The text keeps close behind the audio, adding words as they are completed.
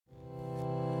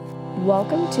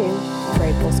Welcome to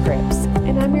Grateful Scripts,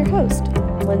 and I'm your host,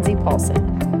 Linds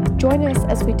Paulson. Join us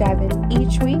as we dive in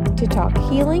each week to talk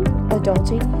healing,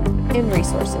 adulting, and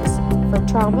resources for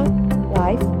trauma,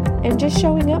 life, and just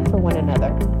showing up for one another.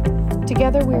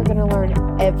 Together, we are going to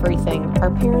learn everything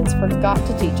our parents forgot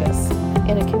to teach us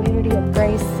in a community of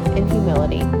grace and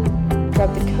humility.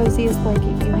 Grab the coziest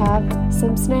blanket you have,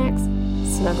 some snacks,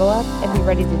 snuggle up, and be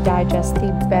ready to digest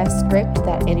the best script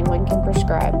that anyone can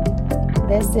prescribe.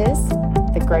 This is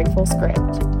the Grateful Script.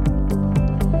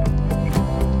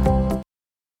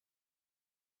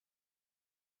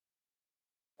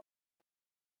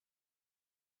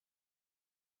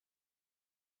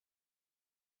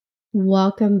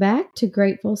 Welcome back to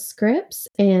Grateful Scripts,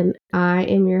 and I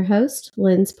am your host,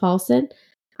 Linds Paulson.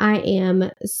 I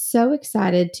am so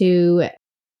excited to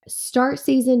start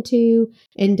season 2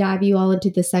 and dive you all into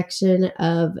the section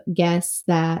of guests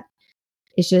that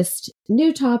is just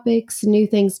new topics, new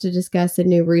things to discuss, and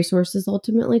new resources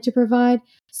ultimately to provide.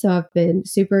 So I've been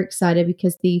super excited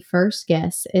because the first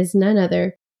guest is none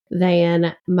other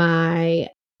than my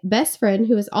best friend,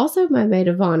 who is also my maid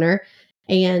of honor.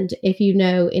 And if you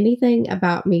know anything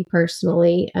about me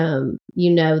personally,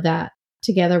 you know that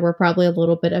together we're probably a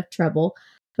little bit of trouble.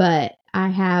 But I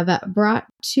have brought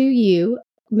to you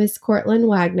Miss Cortlyn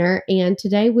Wagner, and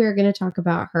today we're going to talk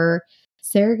about her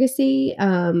surrogacy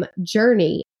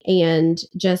journey and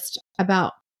just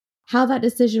about how that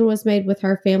decision was made with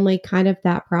her family, kind of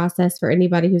that process for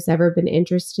anybody who's ever been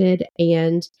interested.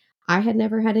 And I had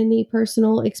never had any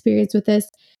personal experience with this,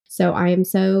 so I am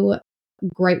so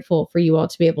grateful for you all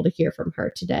to be able to hear from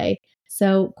her today.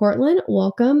 So, Cortlyn,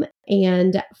 welcome.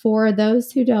 And for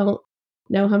those who don't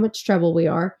know how much trouble we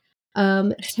are,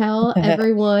 tell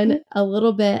everyone a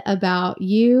little bit about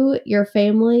you, your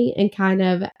family, and kind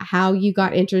of how you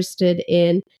got interested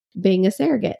in being a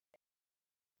surrogate.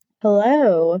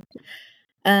 Hello.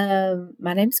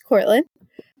 My name's Cortlyn.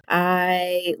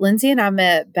 Lindsay and I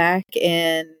met back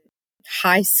in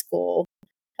high school.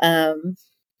 And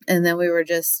then we were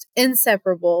just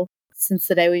inseparable since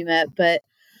the day we met. But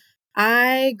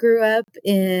I grew up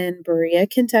in Berea,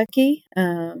 Kentucky,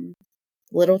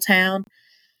 little town.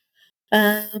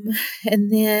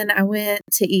 And then I went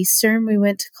to Eastern. We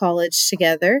went to college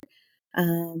together.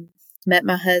 Met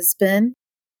my husband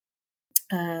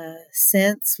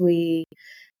since we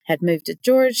had moved to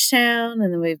Georgetown,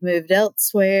 and then we've moved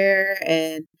elsewhere,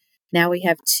 and now we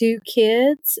have 2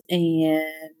 kids,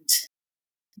 and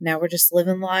now we're just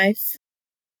living life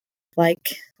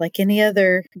like any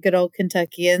other good old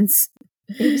Kentuckians.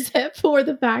 Except for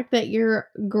the fact that you're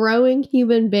growing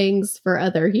human beings for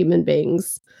other human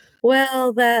beings.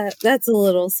 Well, that's a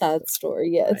little sad story,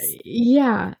 yes.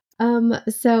 Yeah.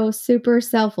 So super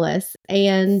selfless.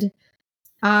 And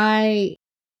I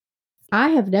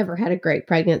have never had a great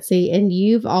pregnancy, and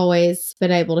you've always been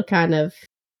able to kind of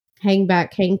hang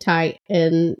back, hang tight,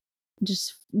 and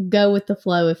just go with the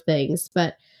flow of things.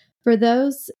 But for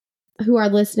those who are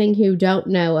listening who don't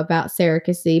know about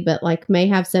surrogacy, but like may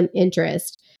have some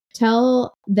interest,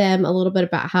 tell them a little bit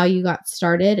about how you got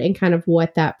started and kind of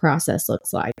what that process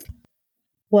looks like.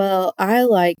 Well, I,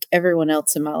 like everyone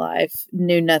else in my life,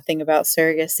 knew nothing about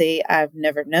surrogacy. I've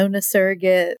never known a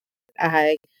surrogate.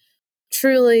 I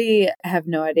truly have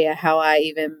no idea how I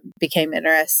even became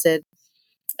interested.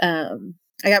 I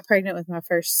got pregnant with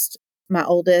my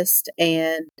oldest,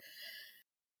 and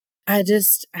I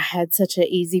had such an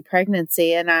easy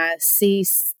pregnancy, and I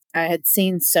had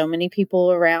seen so many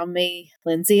people around me,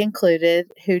 Lindsay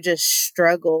included, who just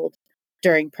struggled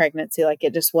during pregnancy. Like,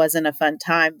 it just wasn't a fun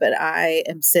time, but I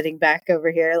am sitting back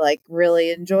over here, like,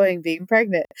 really enjoying being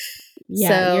pregnant. Yeah,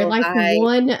 So you're like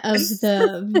one of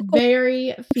the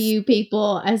very few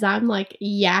people, as I'm like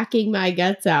yakking my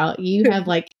guts out. You have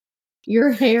like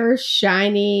your hair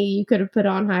shiny. You could have put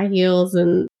on high heels,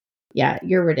 and yeah,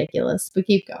 you're ridiculous. But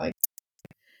keep going.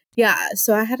 Yeah,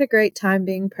 so I had a great time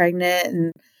being pregnant,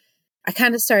 and I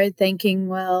kind of started thinking,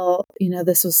 well,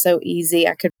 this was so easy.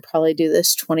 I could probably do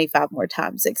this 25 more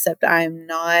times, except I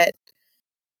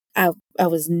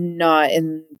was not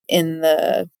in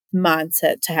the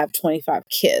mindset to have 25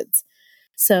 kids.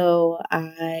 So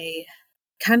I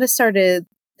kind of started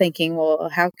thinking, well,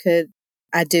 how could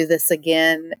I do this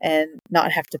again and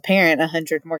not have to parent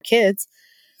 100 more kids?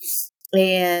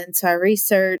 And so I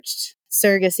researched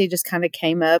surrogacy, just kind of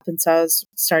came up. And so I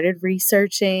started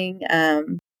researching,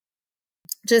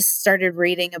 just started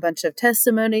reading a bunch of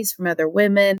testimonies from other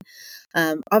women.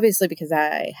 Obviously, because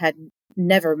I had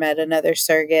never met another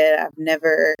surrogate. I've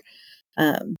never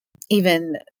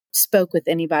even spoke with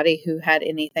anybody who had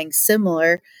anything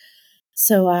similar.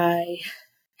 So I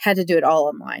had to do it all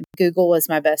online. Google was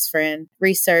my best friend.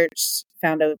 Researched,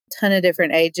 found a ton of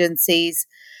different agencies,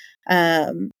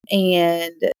 and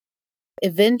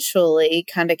eventually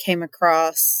kind of came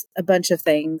across a bunch of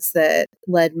things that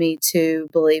led me to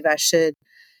believe I should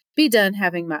be done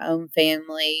having my own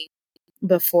family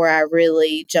before I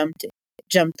really jumped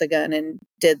the gun and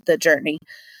did the journey.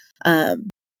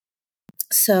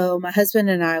 So my husband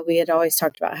and I, we had always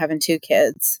talked about having 2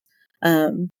 kids.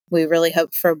 We really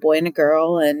hoped for a boy and a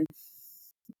girl. And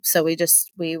so we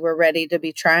were ready to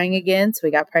be trying again. So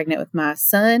we got pregnant with my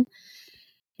son,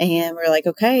 and we're like,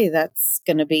 okay, that's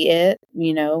going to be it.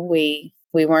 We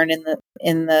weren't in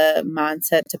the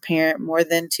mindset to parent more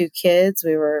than 2 kids.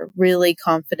 We were really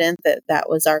confident that that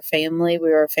was our family.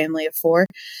 We were a family of 4.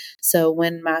 So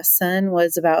when my son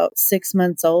was about 6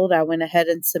 months old, I went ahead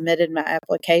and submitted my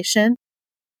application.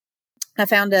 I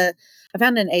found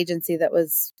an agency that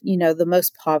was, the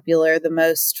most popular, the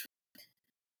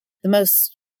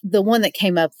one that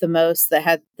came up the most, that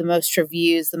had the most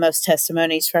reviews, the most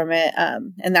testimonies from it.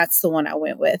 And that's the one I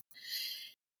went with.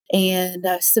 And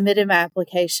I submitted my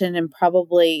application, and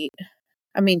probably,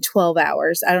 12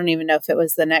 hours. I don't even know if it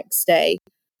was the next day.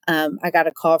 I got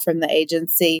a call from the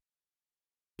agency,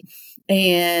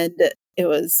 and it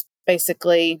was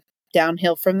basically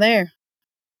downhill from there.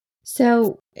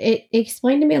 So it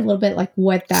explained to me a little bit like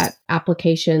what that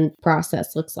application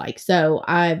process looks like. So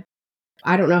I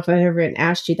don't know if I've ever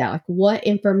asked you that. Like, what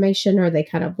information are they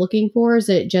kind of looking for? Is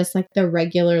it just like the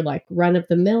regular, like, run of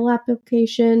the mill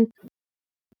application?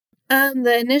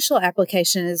 The initial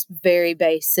application is very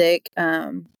basic.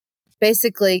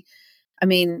 Basically,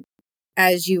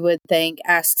 as you would think,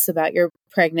 asks about your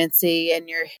pregnancy and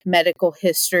your medical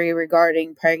history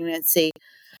regarding pregnancy,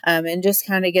 and just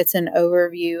kind of gets an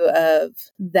overview of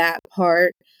that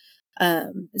part.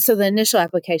 So the initial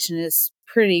application is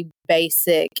pretty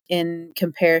basic in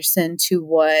comparison to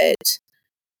what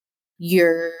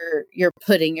you're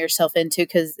putting yourself into,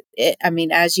 because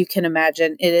as you can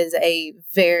imagine, it is a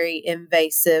very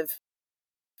invasive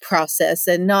process,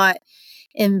 and not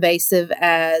invasive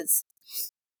as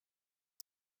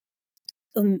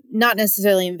not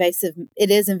necessarily invasive.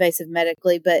 It is invasive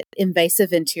medically, but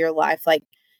invasive into your life. Like,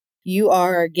 you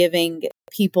are giving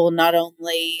people not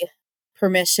only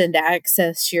permission to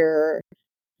access your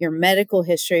medical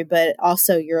history, but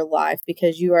also your life,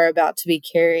 because you are about to be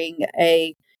carrying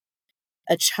a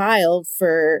child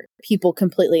for people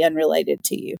completely unrelated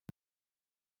to you.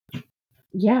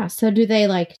 Yeah. So do they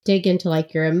like dig into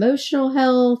like your emotional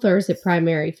health, or is it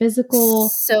primary physical?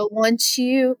 So once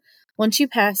you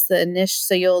pass the initial,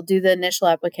 so you'll do the initial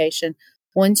application.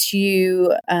 Once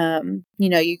you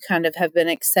you kind of have been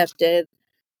accepted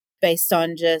based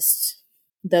on just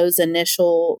those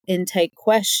initial intake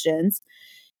questions,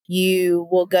 you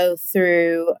will go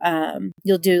through,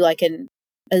 you'll do like a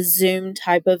Zoom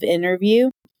type of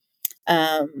interview.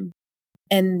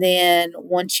 And then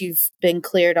once you've been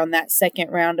cleared on that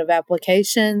second round of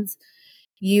applications,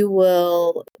 you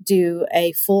will do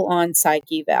a full on psych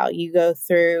eval. You go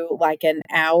through like an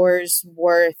hour's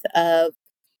worth of,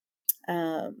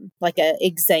 like a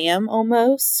exam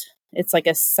almost. It's like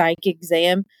a psych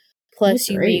exam. Oh, Plus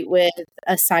you great. meet with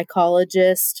a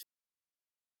psychologist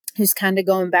who's kind of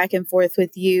going back and forth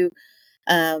with you.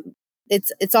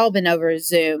 It's all been over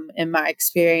Zoom in my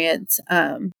experience.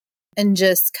 And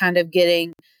just kind of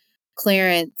getting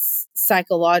clearance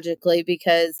psychologically,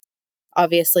 because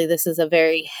obviously this is a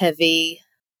very heavy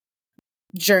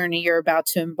journey you're about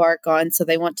to embark on. So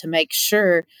they want to make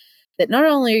sure that not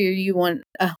only are you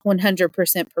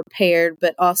 100% prepared,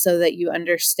 but also that you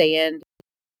understand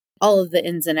all of the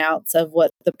ins and outs of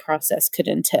what the process could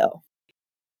entail.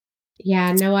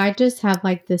 Yeah, no, I just have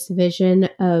like this vision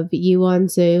of you on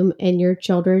Zoom and your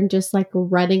children just like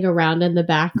running around in the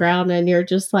background, and you're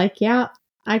just like, yeah,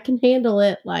 I can handle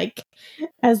it. Like,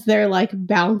 as they're like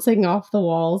bouncing off the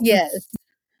walls. Yes.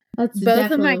 That's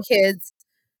Both of my definitely. kids,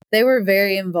 they were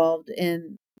very involved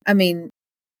in,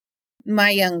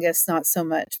 my youngest, not so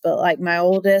much, but like my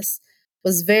oldest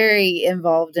was very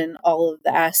involved in all of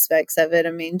the aspects of it.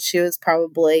 She was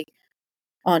probably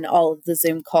on all of the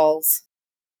Zoom calls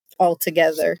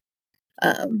altogether,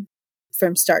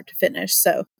 from start to finish.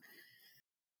 So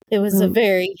it was a um,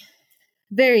 very,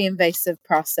 very invasive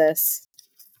process.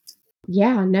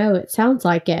 Yeah, no, it sounds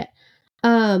like it.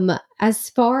 As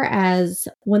far as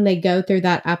when they go through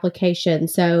that application,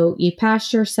 so you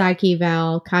passed your psych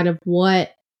eval, kind of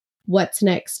what's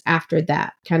next after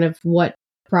that? Kind of what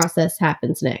process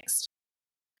happens next?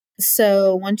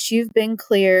 So once you've been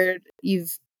cleared,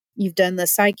 you've done the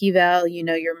psych eval,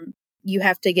 you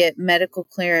have to get medical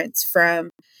clearance from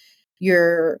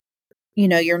your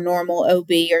your normal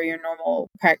OB or your normal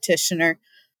practitioner.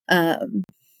 And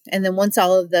then once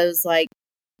all of those like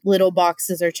little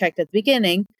boxes are checked at the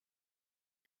beginning,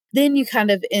 then you kind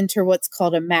of enter what's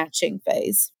called a matching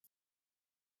phase.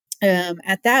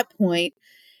 At that point,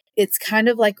 it's kind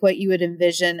of like what you would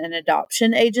envision an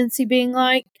adoption agency being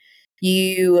like.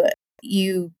 You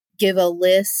give a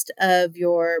list of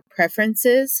your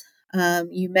preferences.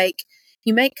 You make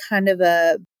kind of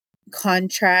a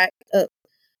contract.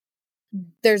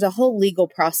 There's a whole legal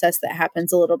process that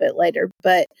happens a little bit later,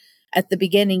 but at the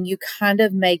beginning, you kind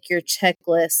of make your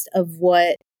checklist of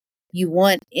what you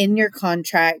want in your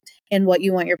contract and what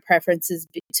you want your preferences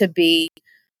to be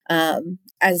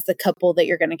as the couple that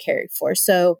you're going to carry for.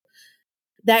 So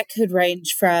that could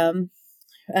range from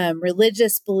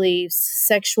religious beliefs,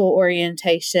 sexual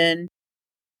orientation,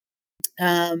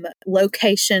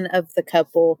 location of the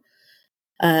couple,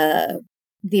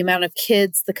 the amount of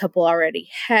kids the couple already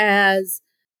has,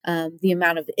 the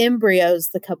amount of embryos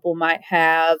the couple might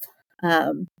have.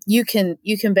 You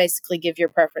can basically give your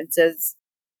preferences.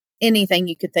 Anything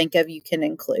you could think of, you can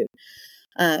include.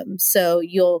 So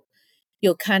you'll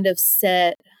kind of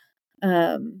set,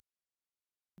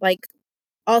 like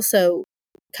also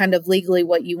kind of legally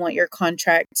what you want your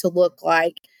contract to look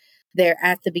like there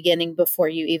at the beginning before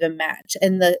you even match.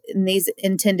 And these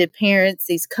intended parents,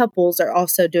 these couples are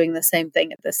also doing the same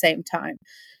thing at the same time.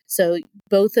 So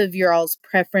both of your all's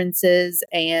preferences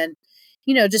and,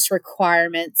 just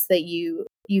requirements that you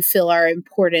feel are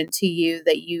important to you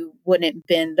that you wouldn't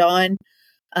bend on,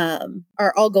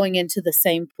 are all going into the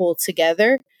same pool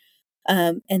together.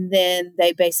 And then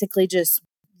they basically just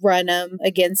run them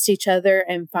against each other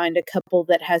and find a couple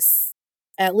that has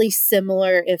at least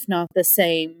similar, if not the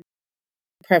same,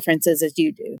 preferences as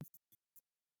you do.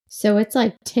 So it's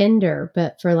like Tinder,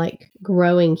 but for like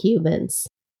growing humans.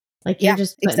 Like you're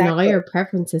just putting all your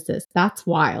preferences. That's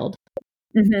wild.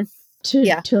 Mm-hmm.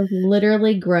 To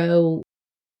literally grow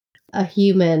a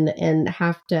human and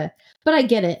have to, but I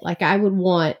get it. Like I would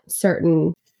want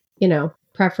certain,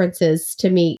 preferences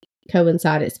to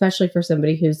coincide, especially for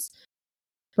somebody who's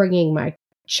bringing my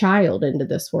child into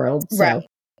this world. So.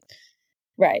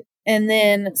 Right. And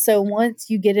then, so once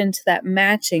you get into that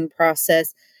matching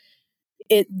process,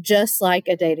 it just like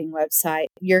a dating website,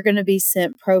 you're going to be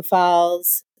sent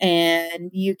profiles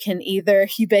and you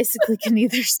basically can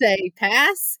either say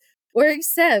pass or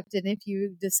accept. And if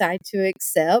you decide to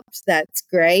accept, that's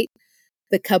great.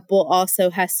 The couple also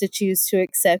has to choose to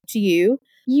accept you.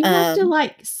 You have to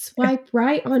like swipe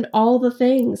right on all the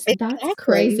things. That's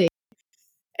crazy.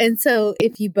 And so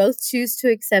if you both choose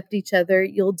to accept each other,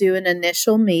 you'll do an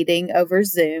initial meeting over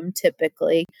Zoom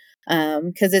typically,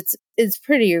 because it's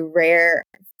pretty rare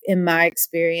in my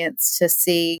experience to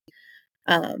see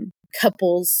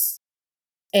couples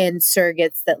and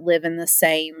surrogates that live in the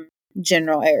same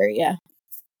general area.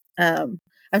 I'm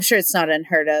sure it's not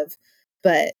unheard of,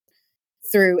 but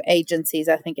through agencies,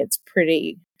 I think it's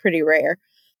pretty rare.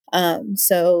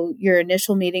 So your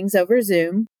initial meeting's over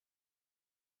Zoom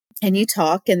and you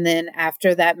talk. And then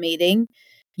after that meeting,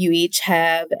 you each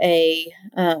have a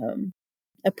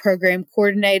program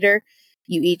coordinator.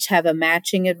 You each have a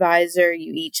matching advisor.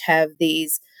 You each have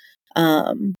these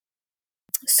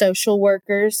social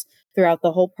workers throughout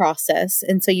the whole process.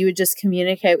 And so you would just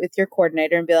communicate with your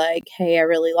coordinator and be like, hey, I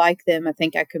really like them. I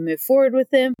think I could move forward with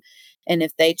them. And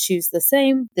if they choose the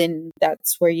same, then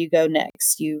that's where you go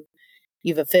next.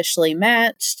 You've officially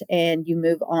matched and you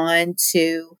move on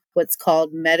to what's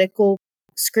called medical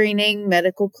screening,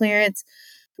 medical clearance,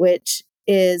 which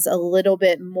is a little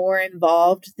bit more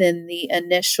involved than the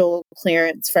initial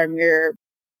clearance from your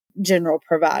general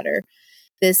provider.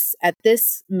 At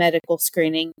this medical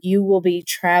screening, you will be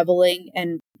traveling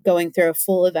and going through a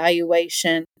full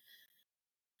evaluation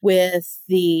with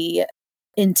the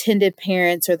intended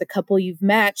parents or the couple you've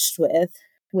matched with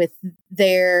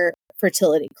their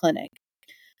fertility clinic.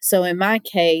 So in my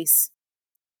case,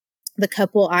 the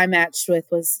couple I matched with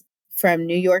was from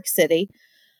New York City.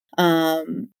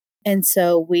 And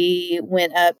so we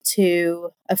went up to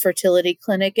a fertility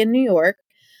clinic in New York,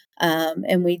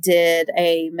 and we did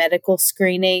a medical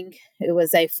screening. It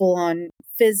was a full-on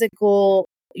physical.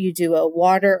 You do a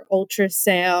water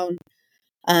ultrasound.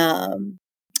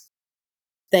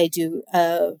 They do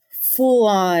a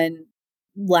full-on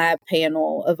lab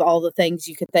panel of all the things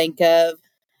you could think of,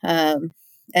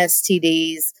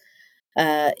 STDs,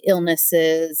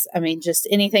 illnesses. I mean, just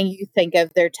anything you think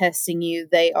of, they're testing you.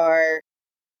 They are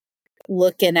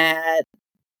looking at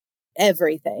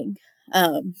everything.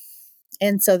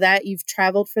 And so that you've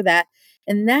traveled for that.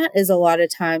 And that is a lot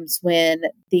of times when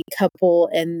the couple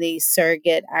and the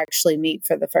surrogate actually meet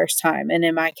for the first time. And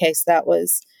in my case, that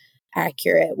was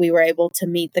accurate. We were able to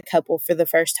meet the couple for the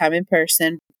first time in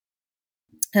person.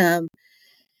 Um,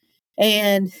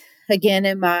 and again,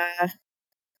 in my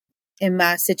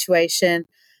situation,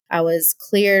 I was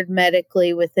cleared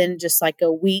medically within just like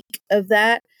a week of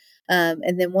that.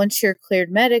 And then once you're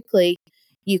cleared medically,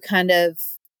 you kind of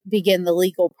begin the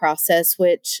legal process,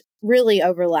 which really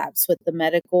overlaps with the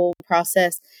medical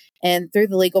process. And through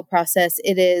the legal process,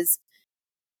 it's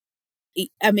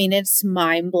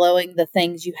mind blowing the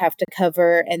things you have to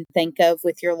cover and think of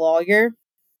with your lawyer,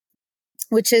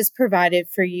 which is provided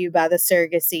for you by the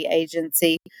surrogacy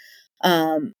agency.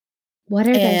 What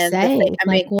are they And the thing, saying?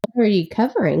 Like, what are you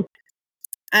covering?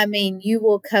 you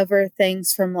will cover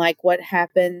things from like what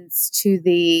happens to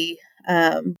the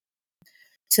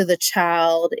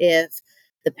child if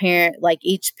the parent, like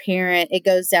each parent, it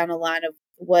goes down a line of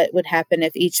what would happen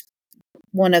if each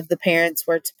one of the parents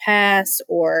were to pass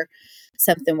or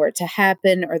something were to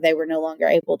happen or they were no longer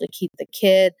able to keep the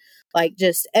kid. Like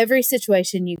just every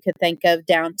situation you could think of,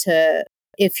 down to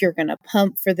if you're going to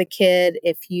pump for the kid,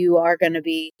 if you are going to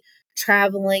be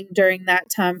traveling during that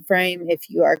time frame, if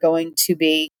you are going to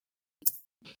be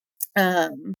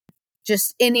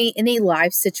just any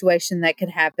life situation that could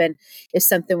happen if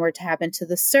something were to happen to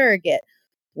the surrogate,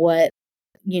 what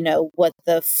what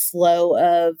the flow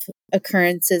of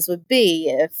occurrences would be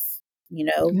if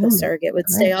the Oh my surrogate would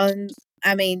stay gosh. on.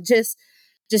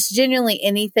 Just genuinely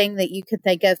anything that you could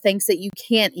think of, things that you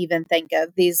can't even think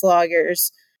of, these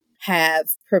lawyers have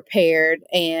prepared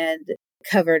and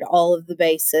covered all of the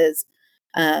bases,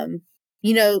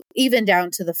 even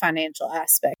down to the financial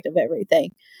aspect of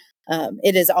everything.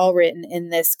 It is all written in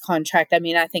this contract.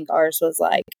 I think ours was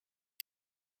like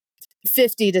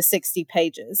 50 to 60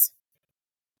 pages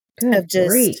Good of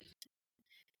grief. just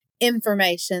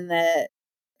information that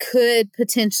could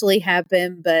potentially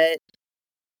happen, but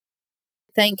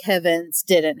thank heavens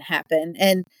didn't happen.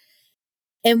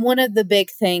 And one of the big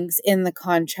things in the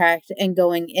contract and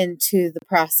going into the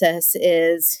process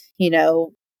is,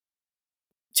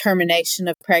 termination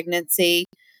of pregnancy.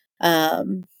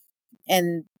 And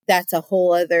that's a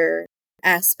whole other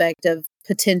aspect of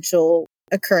potential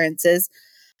occurrences.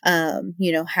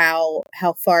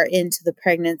 How far into the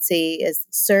pregnancy is the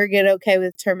surrogate okay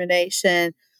with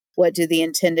termination? What do the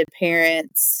intended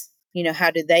parents,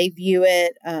 how do they view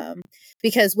it?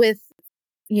 Because with,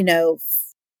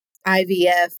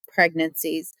 IVF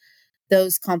pregnancies,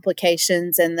 those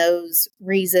complications and those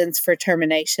reasons for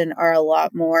termination are a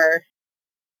lot more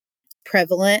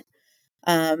prevalent.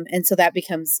 And so that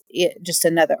becomes just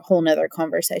another whole nother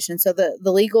conversation. So the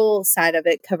legal side of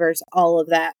it covers all of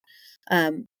that.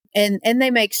 And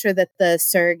they make sure that the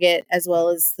surrogate as well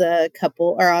as the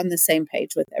couple are on the same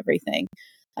page with everything.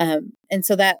 And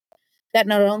so that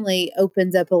not only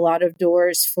opens up a lot of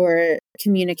doors for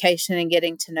communication and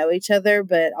getting to know each other,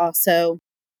 but also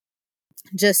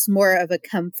just more of a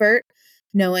comfort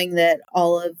knowing that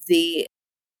all of the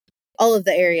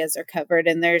areas are covered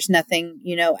and there's nothing,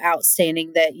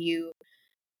 outstanding that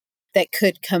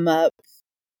could come up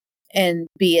and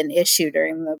be an issue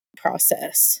during the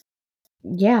process.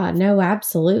 Yeah, no,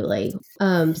 absolutely.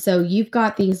 So you've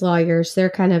got these lawyers, they're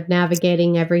kind of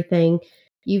navigating everything.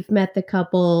 You've met the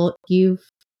couple,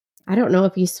 I don't know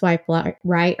if you swipe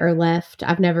right or left.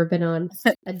 I've never been on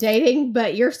a dating,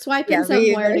 but you're swiping Yeah, me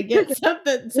somewhere either. to get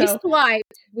something. We So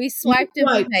swiped. We you swiped and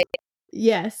we swiped. made.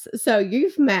 Yes. So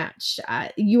you've matched.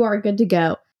 You are good to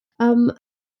go. Um,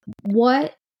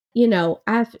 what,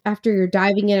 after you're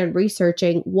diving in and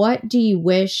researching, what do you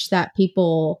wish that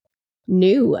people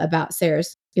knew about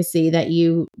surrogacy that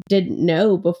you didn't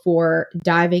know before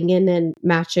diving in and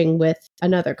matching with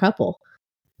another couple?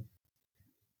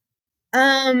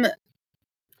 It's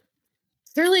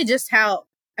really just how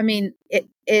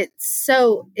it's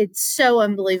so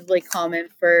unbelievably common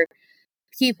for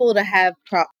people to have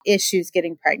issues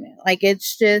getting pregnant. Like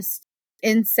it's just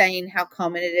insane how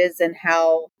common it is and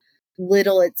how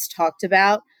little it's talked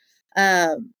about.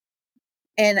 And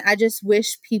I just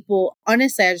wish people,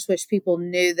 honestly, I just wish people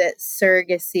knew that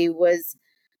surrogacy was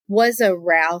a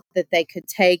route that they could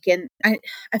take. And I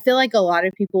feel like a lot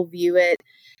of people view it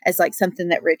as like something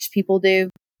that rich people do.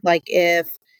 Like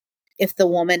if the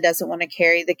woman doesn't want to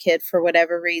carry the kid for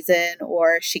whatever reason,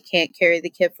 or she can't carry the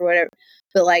kid for whatever,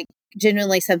 but like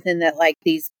genuinely something that like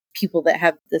these people that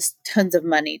have this tons of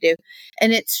money do.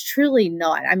 And it's truly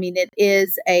not. It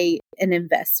is an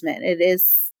investment. It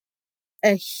is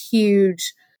a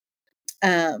huge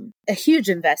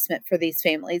investment for these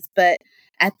families. But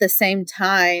at the same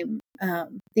time,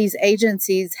 these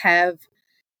agencies have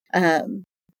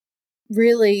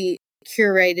really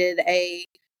curated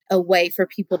a way for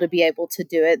people to be able to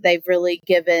do it. They've really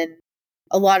given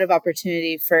a lot of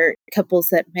opportunity for couples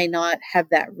that may not have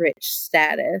that rich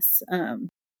status,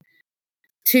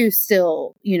 to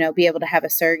still, be able to have a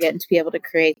surrogate and to be able to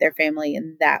create their family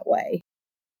in that way.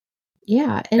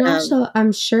 Yeah. And also,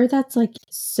 I'm sure that's like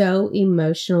so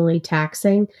emotionally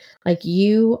taxing. Like,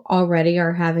 you already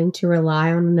are having to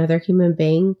rely on another human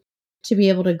being to be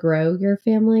able to grow your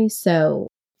family. So,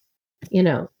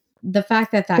 the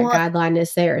fact that Well, guideline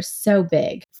is there is so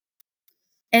big.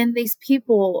 and these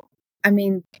people, I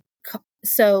mean,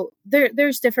 so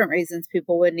there's different reasons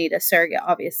people would need a surrogate,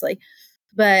 obviously,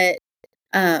 but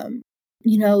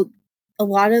you know, a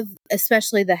lot of,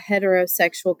 especially the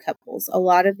heterosexual couples, a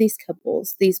lot of these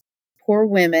couples, these poor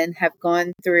women have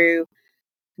gone through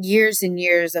years and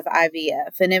years of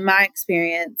IVF. And in my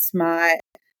experience, my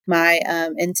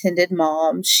intended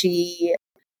mom, she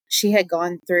had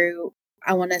gone through,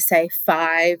 I want to say,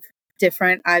 5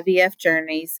 different IVF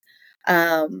journeys.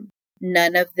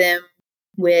 None of them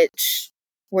which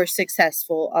were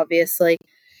successful, obviously.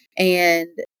 And,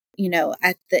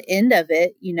 at the end of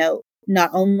it, not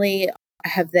only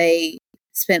have they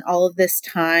spent all of this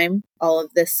time, all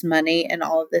of this money, and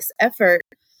all of this effort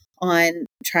on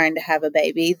trying to have a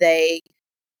baby,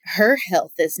 her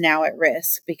health is now at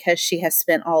risk because she has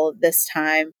spent all of this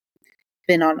time,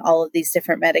 been on all of these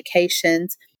different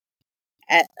medications.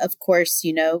 Of course,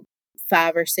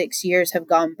 5 or 6 years have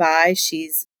gone by.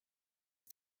 She's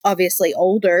obviously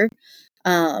older.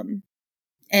 And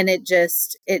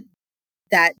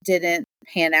that didn't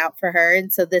pan out for her.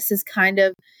 And so this is kind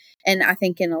of, and I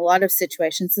think in a lot of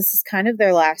situations, this is kind of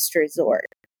their last resort.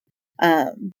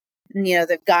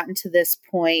 They've gotten to this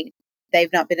point.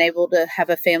 They've not been able to have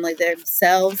a family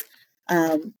themselves.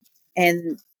 And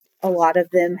a lot of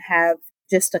them have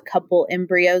just a couple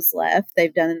embryos left.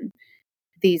 They've done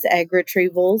these egg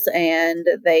retrievals and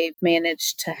they've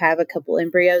managed to have a couple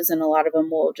embryos, and a lot of them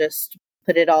will just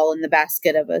put it all in the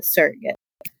basket of a surrogate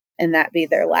and that be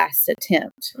their last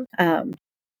attempt.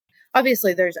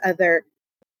 Obviously there's other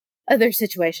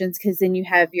situations, because then you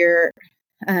have your,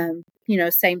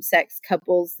 same-sex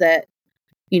couples that,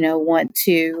 want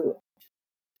to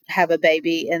have a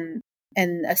baby, and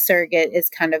a surrogate is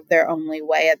kind of their only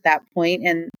way at that point.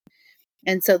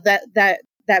 And so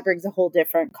that brings a whole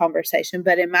different conversation.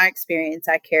 But in my experience,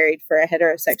 I carried for a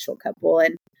heterosexual couple,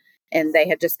 and they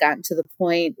had just gotten to the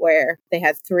point where they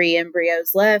had 3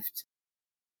 embryos left.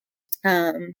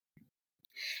 And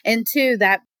 2,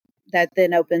 that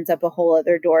then opens up a whole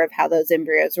other door of how those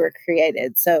embryos were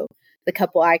created. So the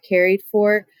couple I carried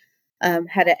for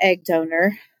had an egg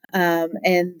donor,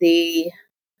 and the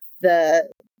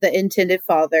intended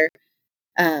father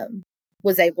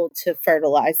was able to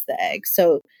fertilize the egg.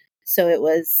 So it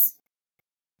was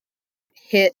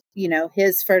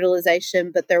his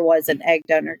fertilization, but there was an egg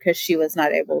donor because she was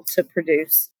not able to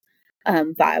produce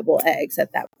viable eggs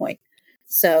at that point.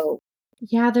 So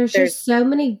yeah, there's just so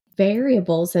many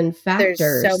variables and factors.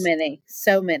 There's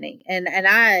so many. And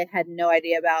I had no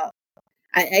idea about,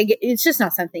 it's just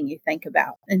not something you think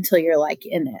about until you're like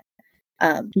in it.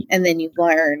 And then you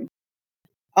learn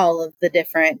all of the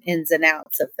different ins and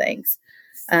outs of things.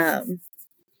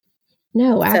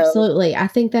 No, absolutely. I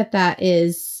think that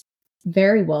is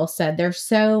very well said. There's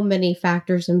so many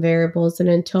factors and variables, and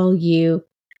until you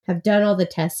have done all the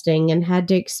testing and had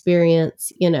to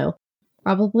experience,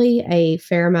 probably a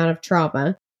fair amount of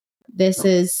trauma, this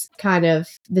is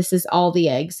all the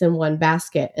eggs in one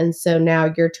basket. And so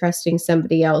now you're trusting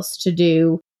somebody else to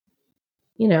do,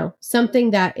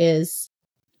 something that is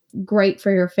great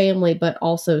for your family, but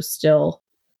also still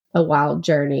a wild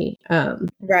journey.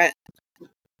 Right.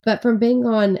 But from being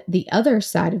on the other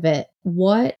side of it,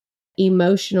 what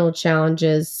emotional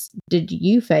challenges did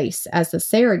you face as a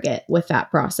surrogate with that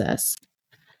process?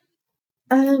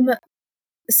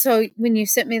 So when you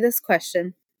sent me this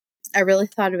question, I really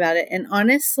thought about it, and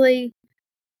honestly,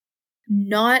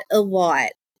 not a lot,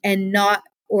 and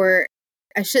or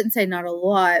I shouldn't say not a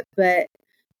lot, but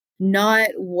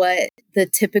not what the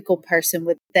typical person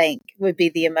would think would be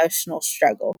the emotional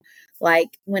struggle.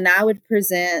 Like when I would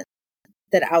present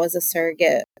that I was a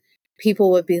surrogate,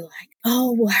 people would be like,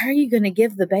 "Oh, well, how are you going to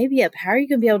give the baby up? How are you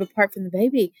going to be able to part from the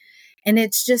baby?" And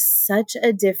it's just such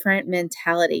a different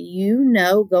mentality.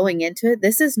 Going into it,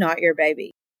 this is not your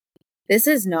baby. This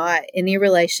is not any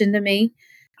relation to me.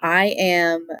 I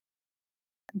am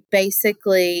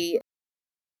basically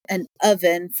an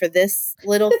oven for this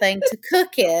little thing to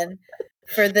cook in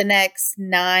for the next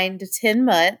 9 to 10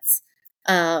 months.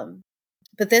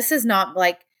 But this is not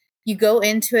like you go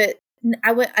into it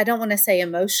I don't want to say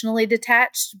emotionally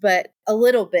detached, but a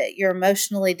little bit. You're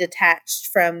emotionally detached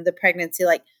from the pregnancy.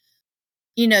 Like,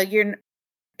 you're,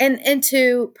 and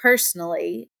to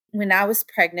personally, when I was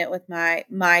pregnant with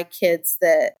my kids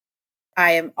that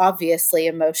I am obviously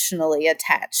emotionally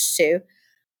attached to,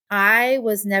 I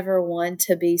was never one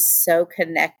to be so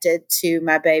connected to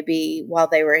my baby while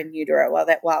they were in utero, while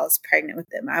I was pregnant with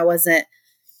them. I wasn't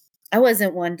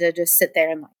one to just sit there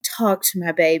and like talk to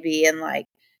my baby and like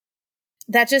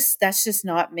that's just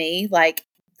not me. Like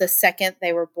the second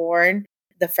they were born,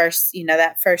 the first,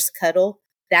 that first cuddle,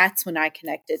 that's when I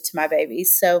connected to my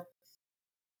babies.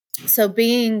 So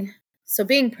being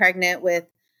being pregnant with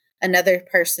another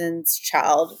person's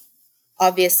child,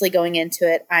 obviously going into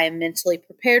it, I am mentally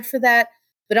prepared for that,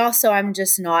 but also I'm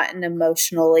just not an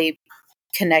emotionally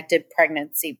connected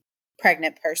pregnant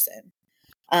person.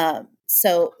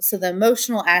 So the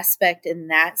emotional aspect in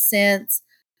that sense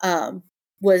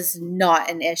was not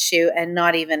an issue and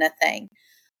not even a thing.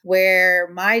 Where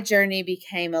my journey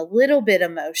became a little bit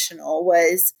emotional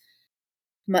was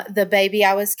the baby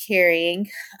I was carrying.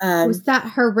 Was that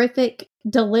horrific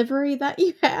delivery that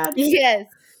you had? Yes.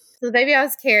 So the baby I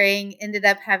was carrying ended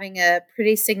up having a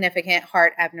pretty significant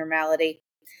heart abnormality.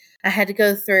 I had to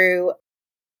go through,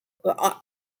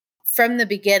 from the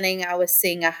beginning, I was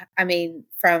seeing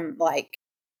from like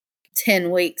 10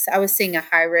 weeks, I was seeing a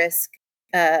high risk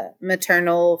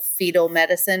maternal fetal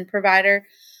medicine provider.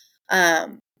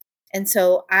 Um, and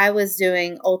so I was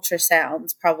doing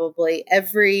ultrasounds probably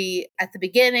at the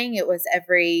beginning, it was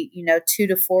every, 2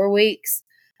 to 4 weeks.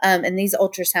 And these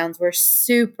ultrasounds were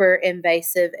super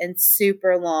invasive and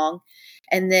super long.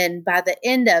 And then by the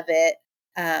end of it,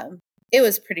 it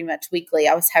was pretty much weekly.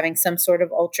 I was having some sort of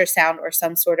ultrasound or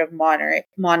some sort of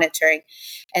monitoring.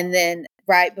 And then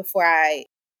right before I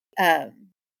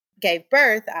gave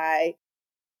birth,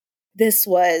 this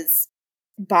was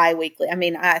bi-weekly. I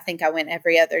mean, I think I went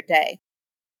every other day.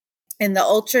 And the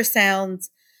ultrasounds,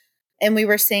 and we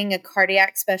were seeing a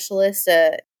cardiac specialist,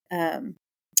 um,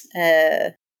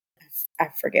 uh, I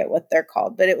forget what they're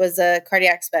called, but it was a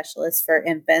cardiac specialist for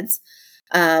infants,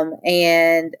 and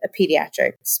a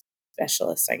pediatric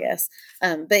specialist, I guess.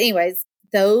 But anyways,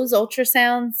 those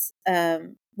ultrasounds,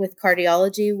 with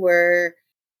cardiology were,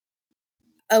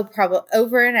 probably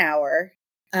over an hour.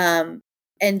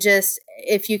 And just,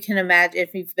 if you can imagine,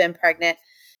 if you've been pregnant,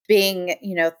 being,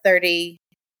 30,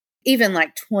 even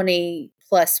like 20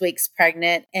 plus weeks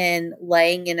pregnant and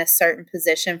laying in a certain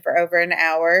position for over an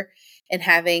hour and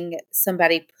having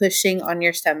somebody pushing on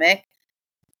your stomach.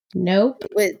 Nope.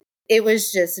 It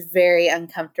was just very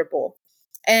uncomfortable.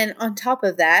 And on top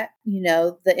of that,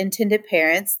 the intended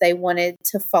parents, they wanted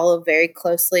to follow very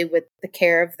closely with the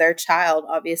care of their child,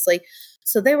 obviously.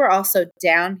 So they were also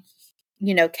down,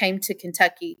 came to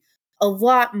Kentucky a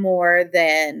lot more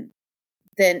than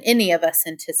any of us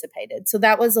anticipated. So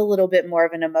that was a little bit more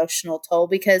of an emotional toll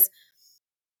because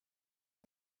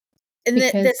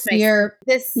Your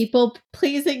this people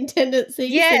pleasing tendencies, and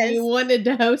yes, you wanted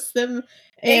to host them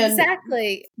and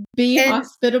exactly. be And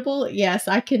hospitable. Yes,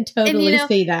 I can and totally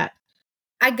see that.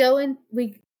 I go and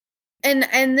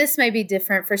and this may be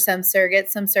different for some surrogates.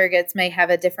 Some surrogates may have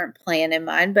a different plan in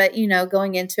mind, but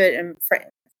going into it, and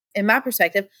in my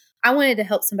perspective, I wanted to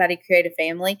help somebody create a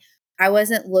family. I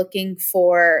wasn't looking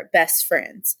for best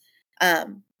friends.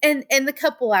 And the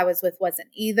couple I was with wasn't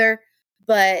either,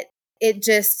 but it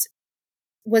just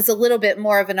was a little bit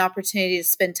more of an opportunity to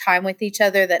spend time with each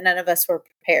other that none of us were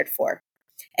prepared for.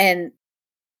 And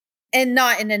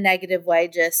not in a negative way,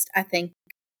 just I think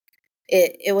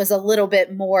it was a little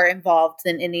bit more involved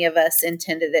than any of us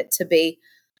intended it to be.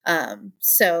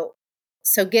 So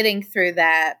getting through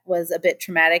that was a bit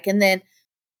traumatic. And then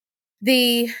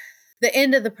the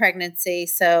end of the pregnancy,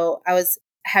 so I was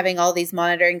having all these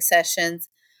monitoring sessions.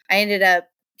 I ended up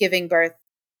giving birth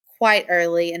quite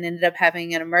early and ended up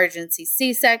having an emergency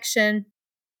C-section,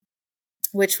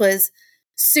 which was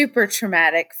super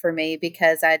traumatic for me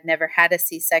because I'd never had a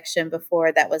C-section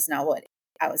before. That was not what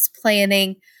I was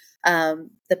planning.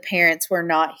 The parents were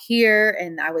not here,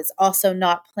 and I was also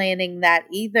not planning that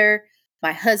either.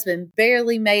 My husband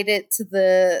barely made it to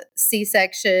the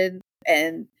C-section,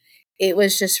 and it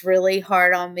was just really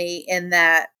hard on me in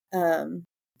that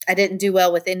I didn't do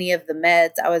well with any of the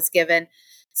meds I was given.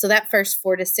 So that first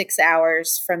 4 to 6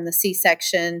 hours from the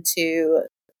C-section to,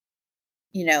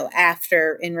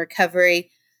 after in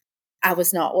recovery, I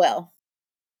was not well.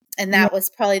 And that was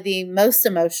probably the most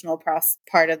emotional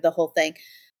part of the whole thing.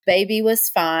 Baby was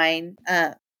fine,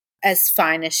 as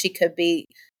fine as she could be.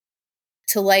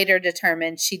 To later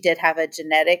determine she did have a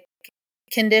genetic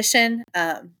condition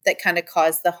that kind of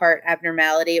caused the heart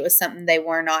abnormality. It was something they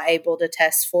were not able to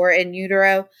test for in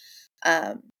utero.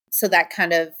 So that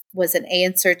kind of was an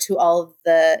answer to all of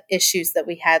the issues that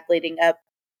we had leading up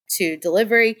to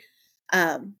delivery.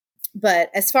 But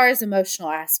as far as emotional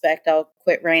aspect, I'll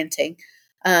quit ranting.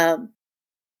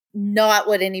 Not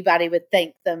what anybody would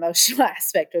think the emotional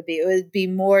aspect would be. It would be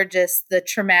more just the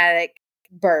traumatic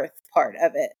birth part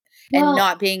of it, and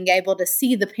not being able to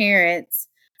see the parents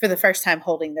for the first time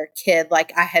holding their kid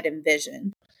like I had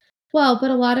envisioned. Well,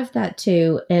 but a lot of that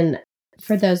too, and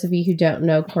for those of you who don't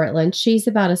know Cortlyn, she's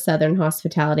about a Southern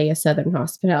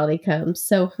hospitality comes.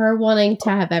 So her wanting to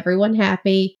have everyone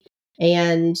happy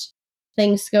and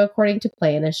things go according to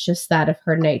plan is just that of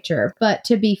her nature. But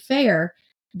to be fair,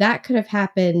 that could have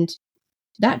happened,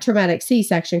 that traumatic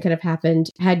C-section could have happened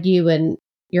had you and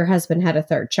your husband had a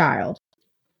third child.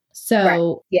 So,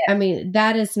 Right. Yeah. I mean,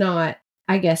 that is not,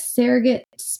 I guess, surrogate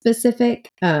specific.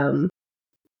 But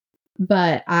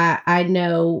I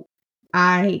know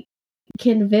I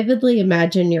can vividly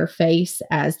imagine your face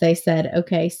as they said,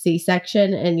 okay,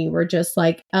 C-section. And you were just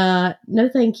like, no,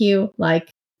 thank you. Like,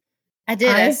 I did.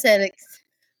 I said,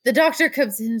 the doctor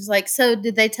comes in and is like, so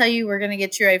did they tell you we're going to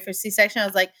get you ready for C-section? I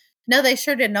was like, no, they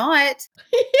sure did not.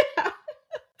 Yeah,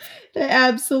 they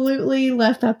absolutely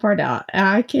left that part out.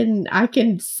 I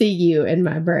can see you in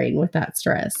my brain with that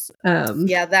stress.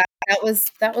 Yeah, that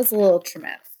was a little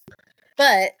traumatic,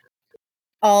 but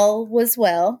all was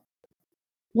well.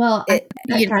 Well, I think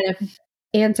that kind of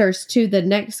answers to the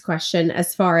next question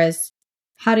as far as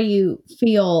how do you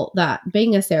feel that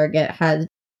being a surrogate has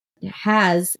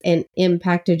and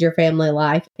impacted your family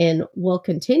life and will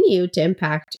continue to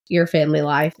impact your family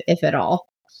life, if at all?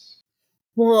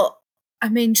 Well, I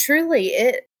mean, truly,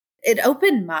 it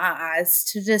opened my eyes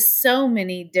to just so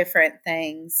many different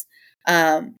things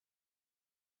in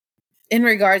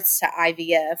regards to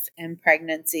IVF and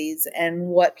pregnancies and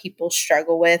what people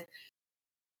struggle with.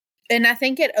 And I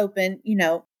think it opened,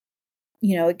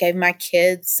 it gave my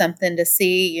kids something to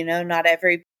see. Not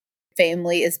every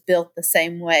family is built the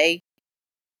same way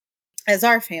as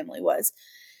our family was.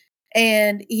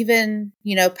 And even,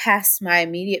 past my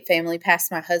immediate family,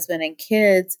 past my husband and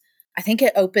kids, I think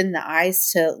it opened the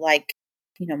eyes to my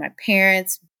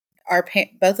parents,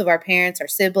 both of our parents, our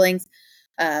siblings,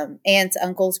 aunts,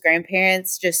 uncles,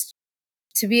 grandparents, just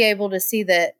to be able to see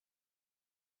that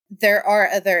there are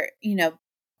other,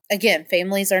 again,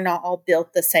 families are not all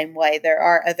built the same way. There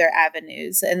are other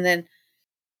avenues. And then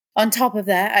on top of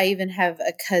that, I even have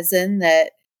a cousin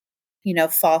that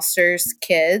fosters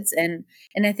kids. And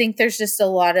I think there's just a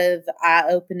lot of eye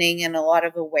opening and a lot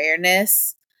of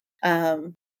awareness,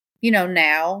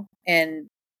 now and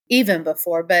even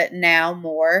before, but now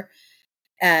more,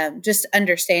 just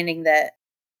understanding that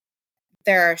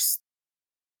there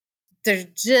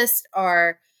just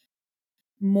are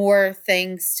more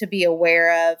things to be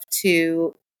aware of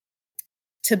to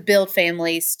build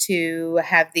families, to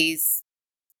have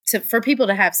for people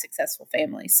to have successful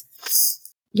families.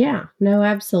 Yeah, no,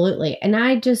 absolutely. And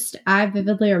I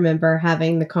vividly remember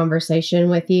having the conversation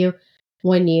with you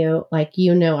when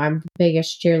I'm the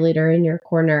biggest cheerleader in your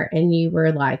corner, and you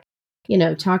were like,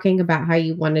 talking about how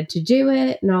you wanted to do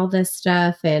it and all this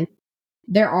stuff. And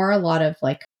there are a lot of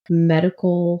like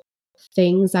medical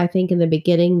things, I think, in the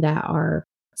beginning that are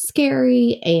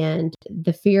scary, and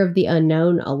the fear of the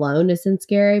unknown alone isn't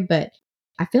scary. But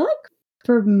I feel like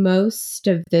for most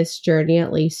of this journey,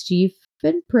 at least, you've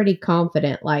been pretty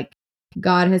confident. Like,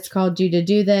 God has called you to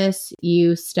do this.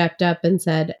 You stepped up and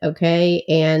said, okay.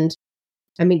 And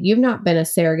I mean, you've not been a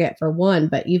surrogate for one,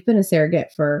 but you've been a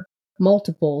surrogate for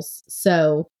multiples.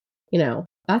 So,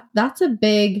 that's a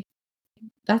big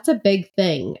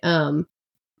thing.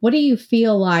 What do you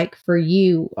feel like for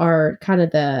you are kind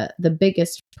of the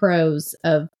biggest pros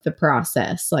of the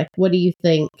process? Like, what do you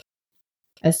think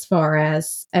as far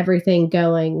as everything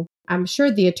going? I'm sure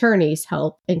the attorneys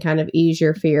help and kind of ease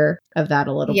your fear of that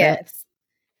a little bit.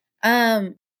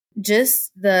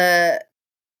 Yes.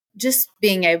 Just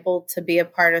being able to be a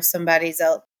part of somebody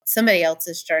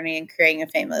else's journey and creating a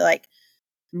family. Like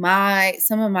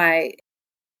some of my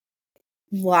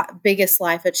biggest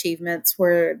life achievements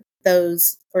were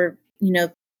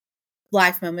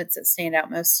life moments that stand out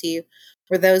most to you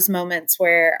were those moments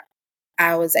where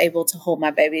I was able to hold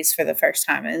my babies for the first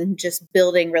time and just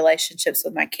building relationships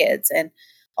with my kids and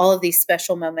all of these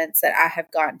special moments that I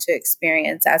have gotten to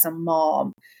experience as a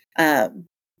mom, and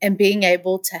being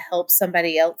able to help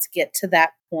somebody else get to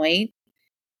that point.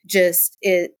 That's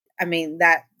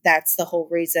the whole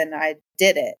reason I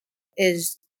did it,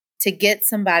 is to get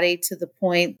somebody to the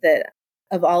point that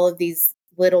of all of these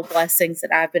little blessings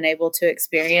that I've been able to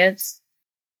experience,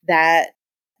 that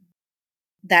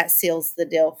seals the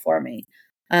deal for me.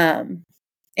 And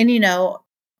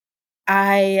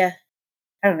I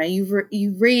don't know,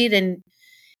 you read and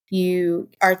you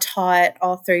are taught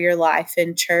all through your life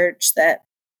in church that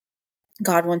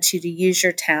God wants you to use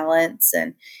your talents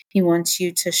and he wants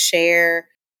you to share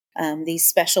these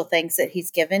special things that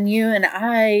he's given you. And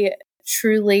I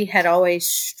truly had always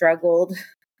struggled,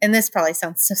 and this probably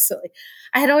sounds so silly.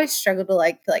 I had always struggled to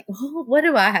well, what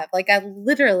do I have? Like, I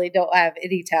literally don't have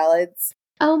any talents.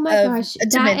 Oh my gosh,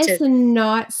 that is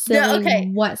not silly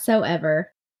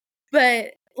whatsoever.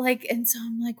 But and so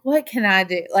I'm like, what can I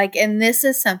do? And this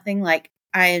is something I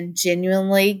am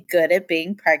genuinely good at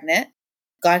being pregnant.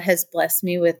 God has blessed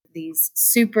me with these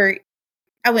super,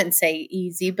 I wouldn't say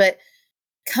easy, but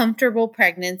comfortable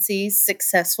pregnancies,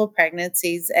 successful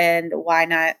pregnancies. And why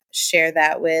not share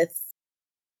that with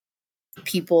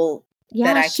people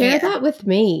that I share can? that with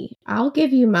me. I'll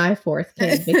give you my fourth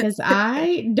kid because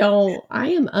I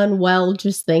am unwell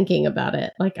just thinking about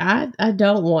it. I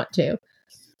don't want to.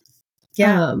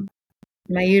 Yeah.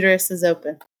 My uterus is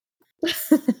open.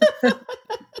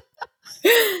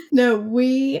 No,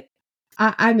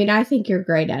 I mean, I think you're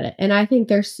great at it. And I think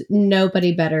there's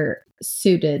nobody better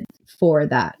suited for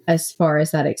that as far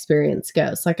as that experience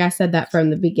goes. Like I said that from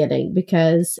the beginning,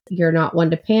 because you're not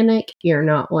one to panic. You're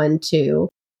not one to,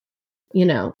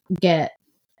 get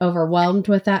overwhelmed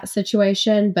with that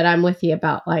situation. But I'm with you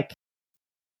about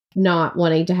not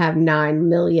wanting to have 9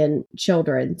 million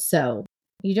children. So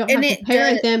you don't have to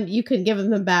parent them. You can give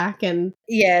them back. And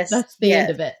that's the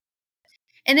end of it.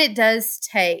 And it does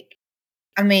take,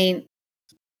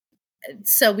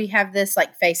 so we have this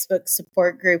Facebook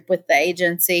support group with the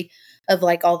agency of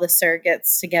all the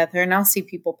surrogates together, and I'll see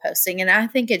people posting, and I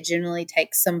think it generally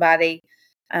takes somebody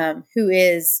who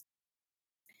is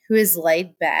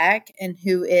laid back and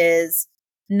who is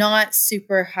not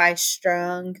super high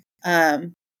strung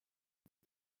to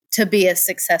be a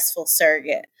successful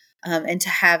surrogate and to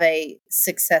have a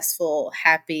successful,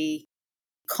 happy,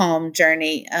 calm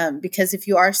journey. Because if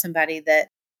you are somebody that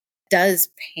does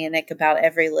panic about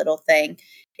every little thing,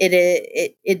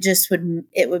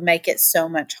 it would make it so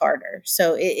much harder.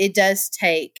 So it does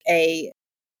take a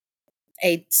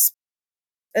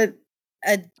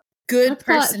good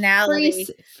personality,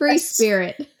 free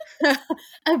spirit,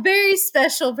 a very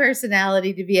special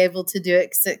personality to be able to do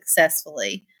it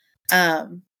successfully.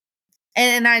 And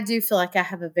I do feel like I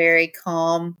have a very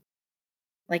calm,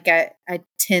 I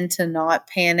tend to not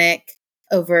panic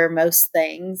over most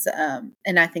things.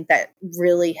 And I think that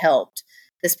really helped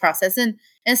this process. And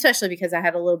especially because I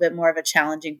had a little bit more of a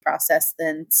challenging process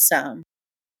than some.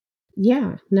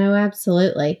 Yeah, no,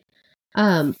 absolutely.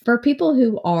 For people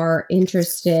who are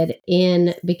interested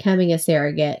in becoming a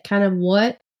surrogate, kind of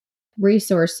what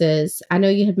resources, I know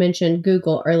you had mentioned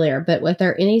Google earlier, but were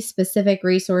there any specific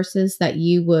resources that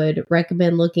you would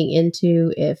recommend looking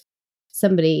into if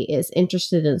somebody is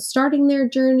interested in starting their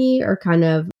journey or kind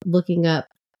of looking up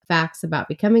facts about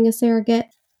becoming a surrogate?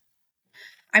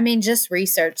 Just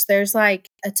research. There's a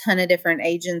ton of different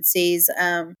agencies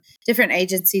in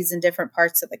different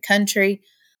parts of the country.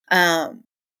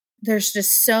 There's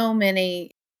just so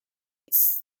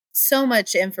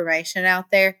much information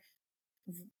out there.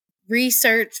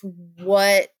 Research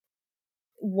what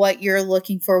you're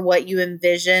looking for, what you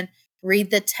envision.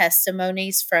 Read the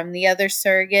testimonies from the other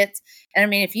surrogates.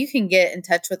 And if you can get in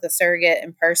touch with a surrogate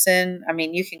in person,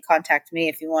 you can contact me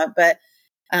if you want, but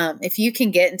if you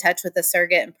can get in touch with a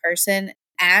surrogate in person,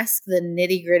 ask the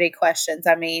nitty gritty questions.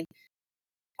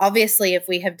 Obviously, if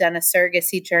we have done a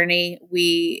surrogacy journey,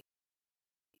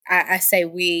 I say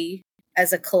we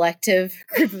as a collective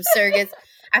group of surrogates,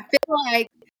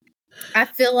 I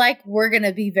feel like we're going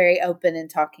to be very open in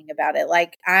talking about it.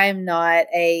 I'm not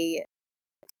a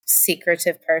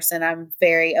secretive person. I'm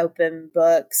very open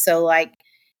book. So and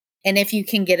if you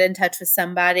can get in touch with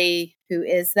somebody who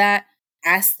is that,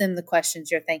 ask them the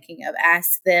questions you're thinking of.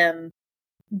 Ask them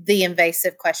the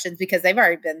invasive questions because they've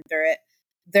already been through it.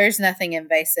 There's nothing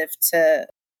invasive to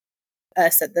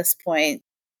us at this point.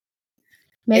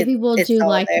 Maybe we'll do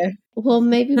a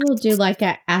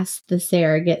ask the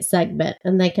surrogate segment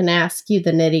and they can ask you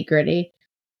the nitty gritty.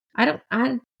 I'd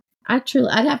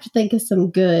have to think of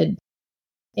some good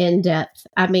in depth.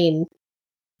 I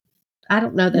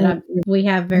don't know that we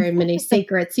have very many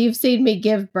secrets. You've seen me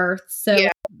give birth. So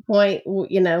at the point,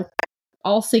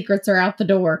 all secrets are out the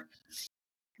door.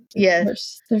 Yeah.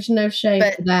 There's no shame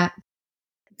for that.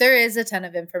 There is a ton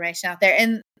of information out there.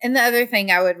 And the other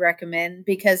thing I would recommend,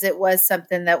 because it was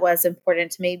something that was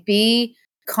important to me, be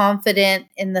confident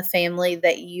in the family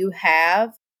that you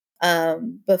have.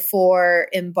 before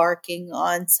embarking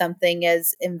on something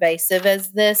as invasive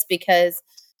as this, because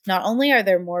not only are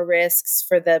there more risks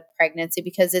for the pregnancy,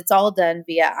 because it's all done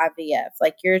via IVF,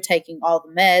 like you're taking all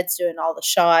the meds, doing all the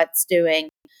shots, doing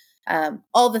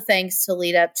all the things to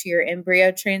lead up to your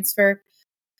embryo transfer.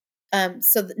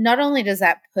 So not only does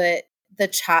that put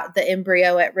the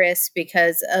embryo at risk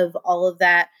because of all of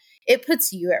that, it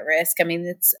puts you at risk. I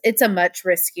mean, it's a much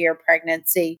riskier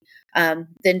pregnancy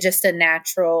than just a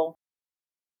natural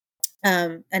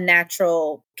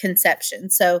conception.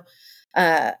 So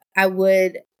I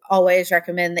would always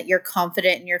recommend that you're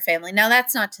confident in your family. Now,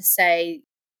 that's not to say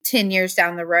 10 years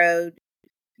down the road,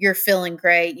 you're feeling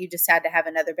great, you decide to have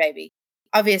another baby.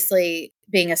 Obviously,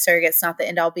 being a surrogate is not the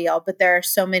end all be all, but there are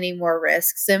so many more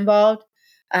risks involved.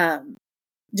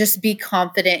 Just be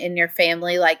confident in your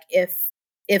family. Like if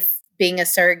being a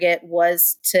surrogate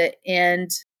was to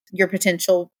end your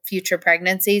potential future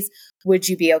pregnancies, would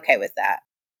you be okay with that?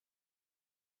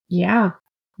 Yeah.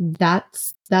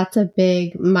 That's a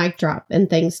big mic drop and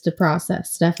things to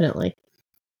process, definitely.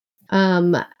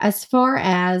 As far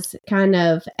as kind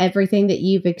of everything that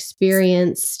you've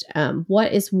experienced,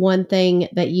 what is one thing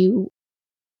that you've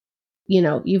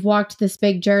walked this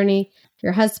big journey,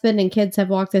 your husband and kids have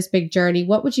walked this big journey.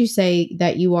 What would you say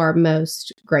that you are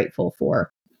most grateful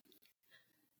for?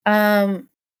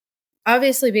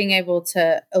 Obviously being able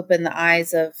to open the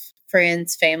eyes of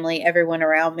friends, family, everyone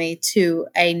around me to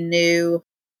a new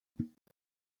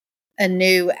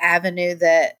avenue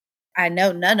that I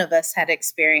know none of us had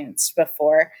experienced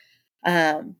before.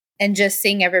 And just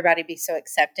seeing everybody be so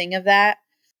accepting of that.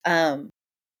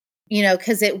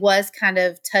 Because it was kind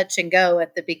of touch and go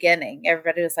at the beginning.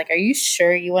 Everybody was like, "Are you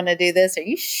sure you want to do this? Are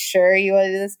you sure you want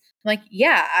to do this?" I'm like,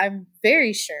 "Yeah, I'm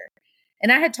very sure."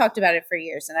 And I had talked about it for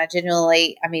years. And I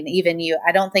genuinely, I mean, even you,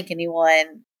 I don't think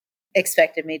anyone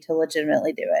expected me to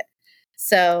legitimately do it.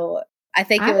 So I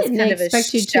think it I was didn't kind of a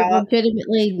expect you to shock.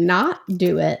 legitimately not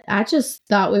do it. I just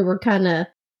thought we were kind of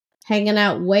hanging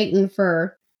out waiting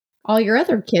for all your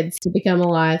other kids to become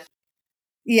alive.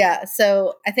 Yeah.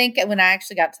 So I think when I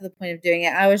actually got to the point of doing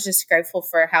it, I was just grateful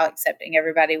for how accepting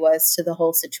everybody was to the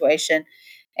whole situation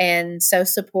and so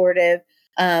supportive.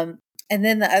 And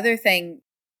then the other thing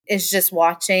is just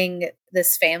watching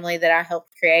this family that I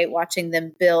helped create, watching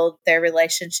them build their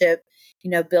relationship,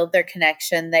 build their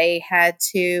connection. They've had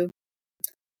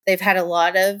a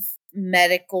lot of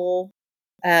medical,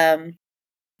 no,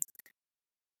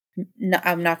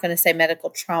 I'm not going to say medical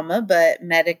trauma, but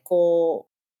medical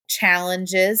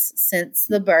challenges since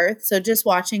the birth. So just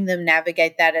watching them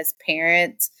navigate that as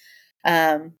parents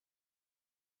um,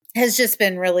 has just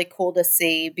been really cool to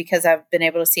see, because I've been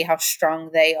able to see how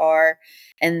strong they are.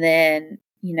 And then,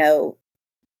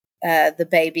 the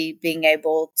baby being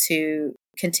able to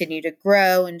continue to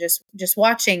grow, and just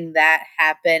watching that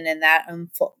happen, and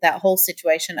that whole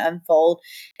situation unfold,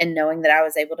 and knowing that I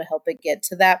was able to help it get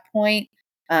to that point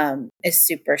is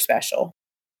super special.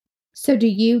 So do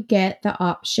you get the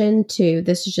option to,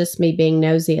 this is just me being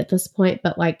nosy at this point,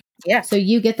 but Yeah, so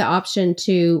you get the option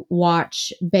to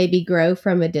watch baby grow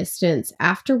from a distance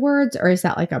afterwards, or is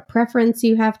that like a preference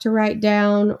you have to write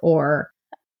down, or?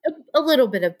 a little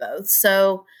bit of both.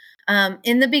 So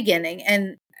in the beginning,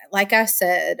 and like I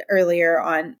said earlier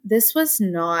on, this was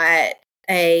not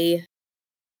a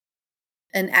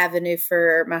an avenue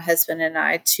for my husband and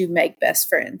I to make best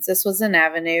friends. This was an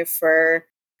avenue for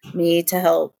me to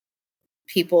help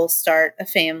people start a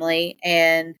family.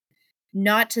 And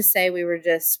not to say we were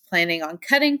just planning on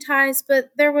cutting ties,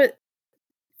 but there was,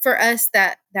 for us,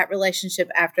 that relationship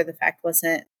after the fact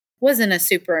wasn't a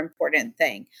super important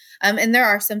thing. And there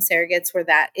are some surrogates where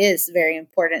that is very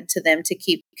important to them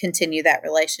to continue that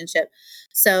relationship.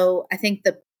 So I think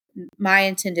my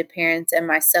intended parents and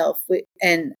myself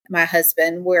and my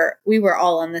husband, we were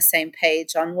all on the same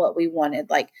page on what we wanted.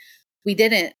 Like we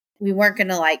weren't going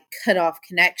to like cut off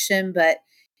connection, but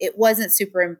it wasn't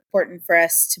super important for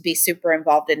us to be super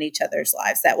involved in each other's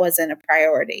lives. That wasn't a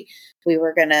priority. We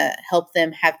were going to help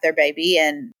them have their baby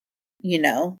and,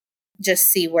 just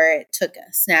see where it took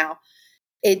us. Now,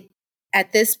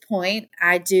 at this point,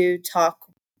 I do talk,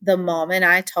 the mom and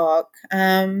I talk,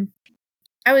 I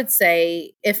would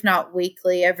say, if not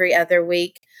weekly, every other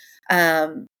week.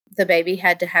 The baby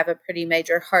had to have a pretty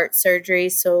major heart surgery,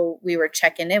 so we were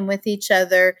checking in with each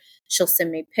other. She'll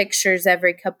send me pictures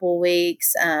every couple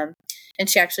weeks. And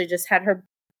she actually just had her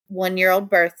 1-year-old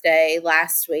birthday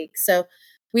last week. So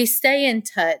we stay in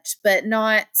touch, but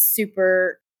not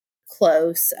super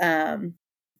close. And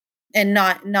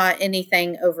not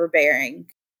anything overbearing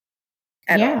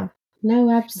at Yeah, all. no,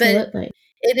 But absolutely.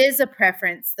 it is a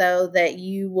preference, though, that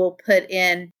you will put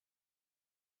in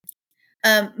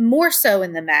More so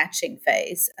in the matching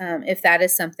phase, if that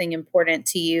is something important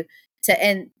to you.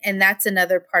 And that's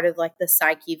another part of like the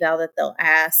psych eval that they'll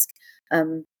ask.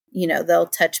 They'll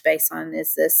touch base on,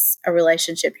 is this a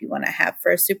relationship you want to have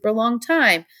for a super long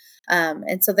time?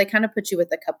 And so they kind of put you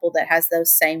with a couple that has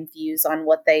those same views on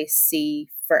what they see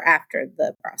for after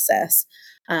the process.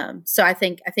 So I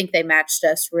think they matched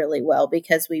us really well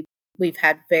because we've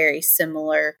had very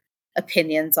similar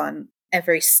opinions on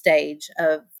every stage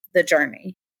of the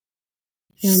journey.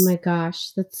 Oh my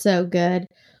gosh, that's so good.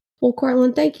 Well,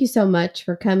 Cortlyn, thank you so much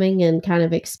for coming and kind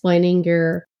of explaining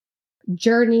your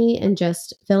journey and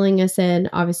just filling us in.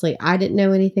 Obviously, I didn't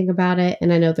know anything about it.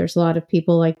 And I know there's a lot of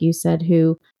people, like you said,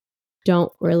 who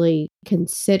don't really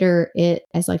consider it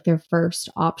as like their first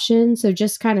option. So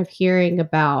just kind of hearing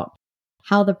about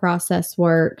how the process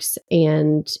works,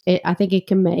 and I think it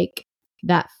can make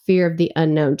that fear of the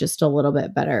unknown just a little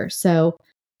bit better. So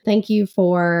thank you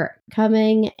for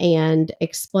coming and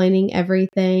explaining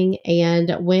everything. And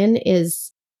when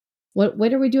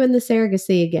are we doing the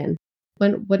surrogacy again?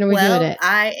 When are we doing it?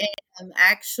 I am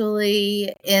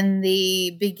actually in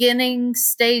the beginning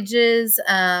stages.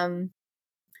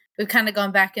 We've kind of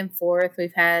gone back and forth.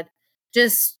 We've had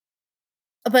just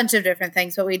a bunch of different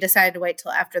things, but we decided to wait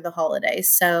till after the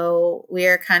holidays. So we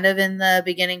are kind of in the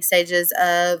beginning stages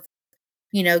of,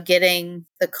 getting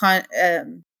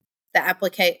the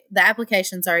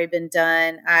application's already been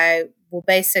done. I will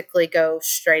basically go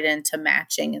straight into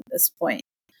matching at this point.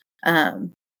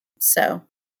 So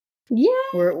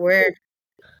yeah,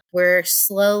 we're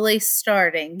slowly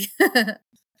starting.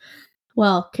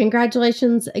 Well,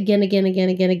 congratulations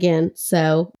again.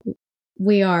 So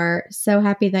we are so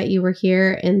happy that you were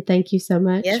here, and thank you so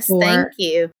much Yes, for thank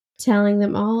you. telling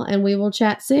them all, and we will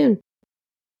chat soon.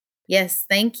 Yes,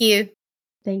 thank you.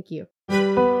 Thank you.